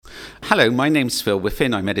Hello, my name's Phil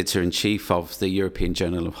Whiffin. I'm Editor-in-Chief of the European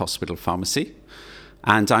Journal of Hospital Pharmacy.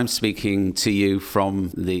 And I'm speaking to you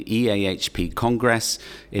from the EAHP Congress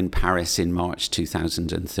in Paris in March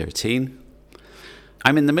 2013.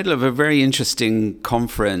 I'm in the middle of a very interesting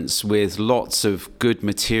conference with lots of good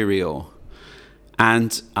material.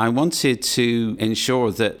 And I wanted to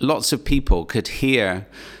ensure that lots of people could hear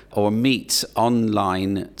or meet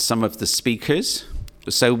online some of the speakers.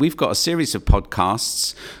 So we've got a series of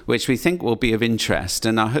podcasts which we think will be of interest,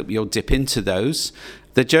 and I hope you'll dip into those.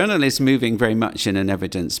 The journal is moving very much in an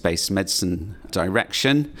evidence-based medicine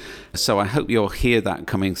direction, so I hope you'll hear that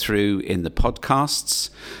coming through in the podcasts.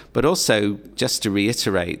 But also, just to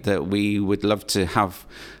reiterate that we would love to have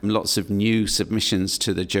lots of new submissions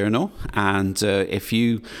to the journal, and if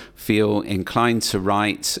you feel inclined to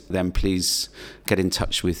write, then please get in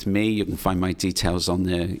touch with me. You can find my details on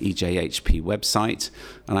the EJHP website,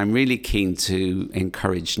 and I'm really keen to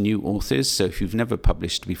encourage new authors, so if you've never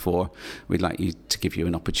published before, we'd like you to give you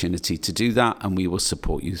an opportunity to do that, and we will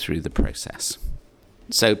support you through the process.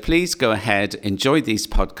 So please go ahead, enjoy these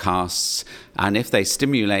podcasts, and if they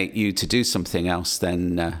stimulate you to do something else,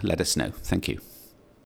 then let us know. Thank you.